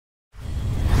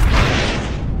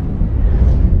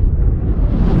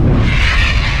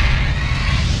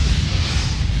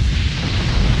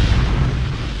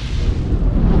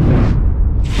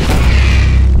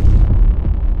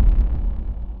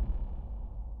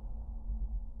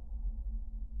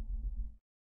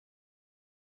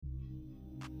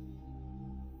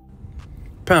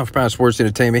Pound for Pound Sports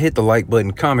Entertainment. Hit the like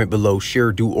button, comment below,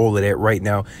 share, do all of that right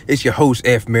now. It's your host,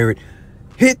 F. Merritt.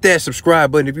 Hit that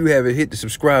subscribe button if you haven't hit the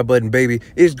subscribe button, baby.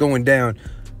 It's going down.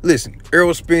 Listen,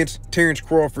 Errol Spence, Terence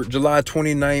Crawford, July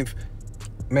 29th.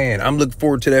 Man, I'm looking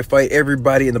forward to that fight.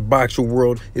 Everybody in the boxing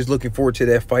world is looking forward to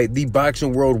that fight. The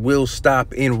boxing world will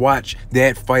stop and watch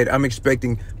that fight. I'm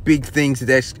expecting big things at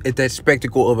that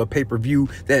spectacle of a pay-per-view,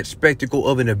 that spectacle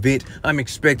of an event. I'm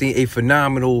expecting a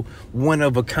phenomenal,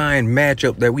 one-of-a-kind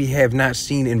matchup that we have not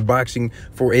seen in boxing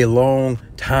for a long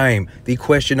time. The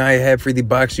question I have for the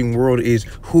boxing world is,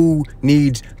 who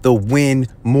needs the win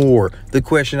more? The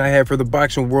question I have for the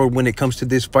boxing world when it comes to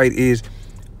this fight is,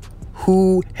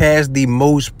 who has the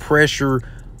most pressure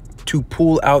to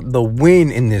pull out the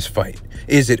win in this fight?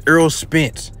 Is it Errol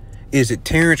Spence? Is it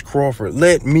Terence Crawford?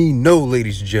 Let me know,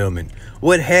 ladies and gentlemen.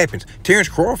 What happens? Terence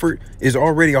Crawford is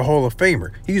already a Hall of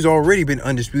Famer. He's already been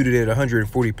undisputed at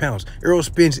 140 pounds. Errol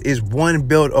Spence is one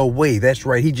belt away. That's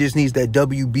right. He just needs that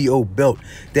WBO belt.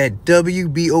 That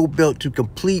WBO belt to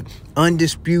complete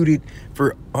undisputed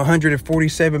for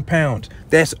 147 pounds.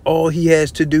 That's all he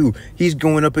has to do. He's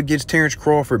going up against Terence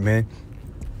Crawford, man.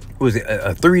 Was it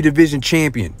a 3-division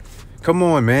champion? Come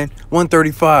on, man.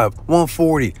 135,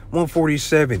 140,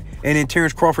 147. And then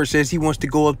Terence Crawford says he wants to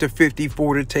go up to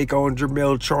 54 to take on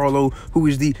Jermell Charlo, who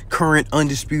is the current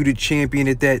undisputed champion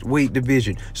at that weight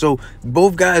division. So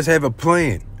both guys have a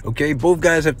plan, okay? Both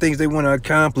guys have things they want to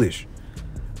accomplish.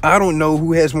 I don't know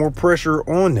who has more pressure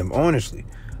on them, honestly.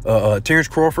 Terence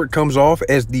Crawford comes off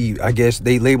as I guess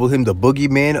they label him the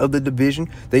boogeyman of the division.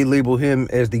 They label him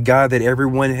as the guy that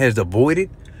everyone has avoided.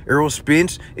 Errol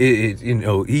Spence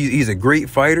he's a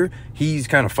great fighter. He's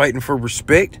kind of fighting for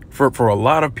respect for a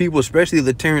lot of people, especially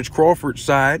the Terence Crawford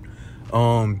side.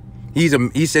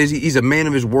 He says he's a man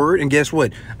of his word, and guess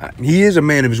what? He is a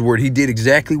man of his word. He did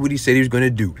exactly what he said he was going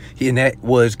to do, and that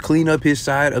was clean up his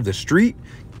side of the street,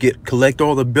 collect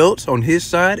all the belts on his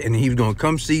side, and he was going to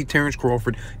come see Terence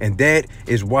Crawford. And that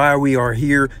is why we are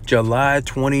here July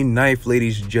 29th,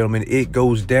 ladies and gentlemen. It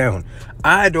goes down.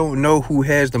 I don't know who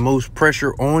has the most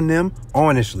pressure on them,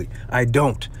 honestly. I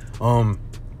don't.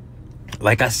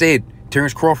 Like I said,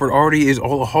 Terence Crawford already is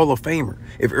a Hall of Famer.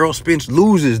 If Errol Spence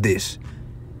loses this,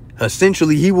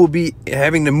 essentially he will be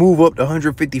having to move up to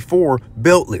 154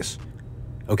 beltless.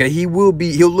 Okay, he'll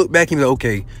look back and be like,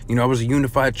 okay, you know, I was a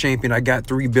unified champion. I got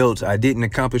 3 belts. I didn't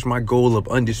accomplish my goal of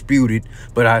undisputed,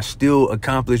 but I still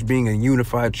accomplished being a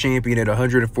unified champion at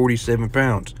 147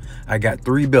 pounds. I got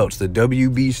 3 belts, the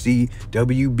WBC,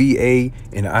 WBA,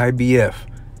 and IBF.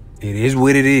 It is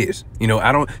what it is. You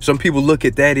know, some people look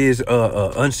at that as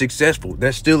unsuccessful.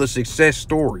 That's still a success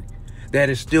story. That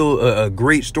is still a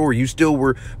great story. You still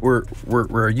were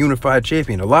a unified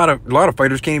champion. A lot of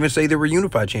fighters can't even say they were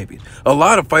unified champions. A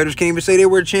lot of fighters can't even say they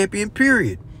were a champion,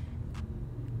 period.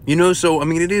 You know, so I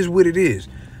mean, it is what it is.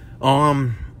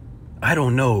 I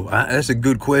don't know. That's a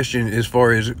good question as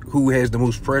far as who has the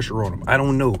most pressure on them. I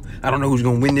don't know. I don't know who's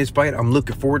going to win this fight. I'm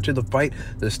looking forward to the fight.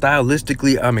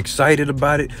 Stylistically, I'm excited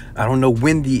about it. I don't know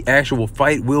when the actual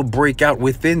fight will break out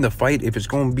within the fight, if it's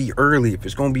going to be early, if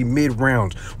it's going to be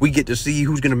mid-rounds. We get to see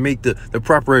who's going to make the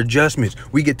proper adjustments.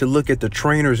 We get to look at the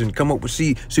trainers and come up with,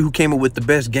 see who came up with the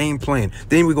best game plan.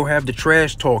 Then we're going to have the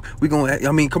trash talk.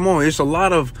 I mean, come on. It's a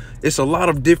lot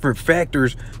of different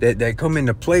factors that come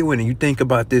into play when you think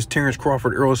about this Terence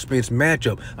Crawford Errol Spence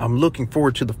matchup. I'm looking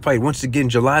forward to the fight. Once again,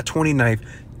 July 29th,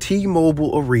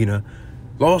 T-Mobile Arena,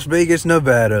 Las Vegas,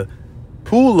 Nevada.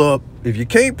 Pull up. If you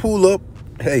can't pull up,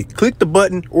 hey, click the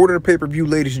button, order the pay-per-view,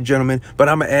 ladies and gentlemen. But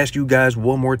I'm gonna ask you guys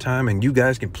one more time, and you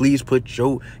guys can please put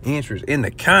your answers in the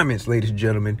comments, ladies and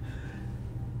gentlemen.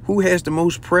 Who has the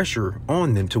most pressure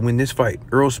on them to win this fight?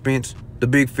 Errol Spence, the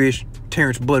Big Fish,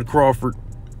 Terence Bud Crawford?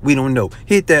 We don't know.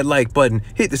 Hit that like button.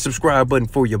 Hit the subscribe button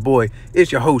for your boy.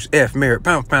 It's your host, F. Merritt,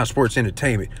 Pound for Pound Sports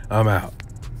Entertainment. I'm out.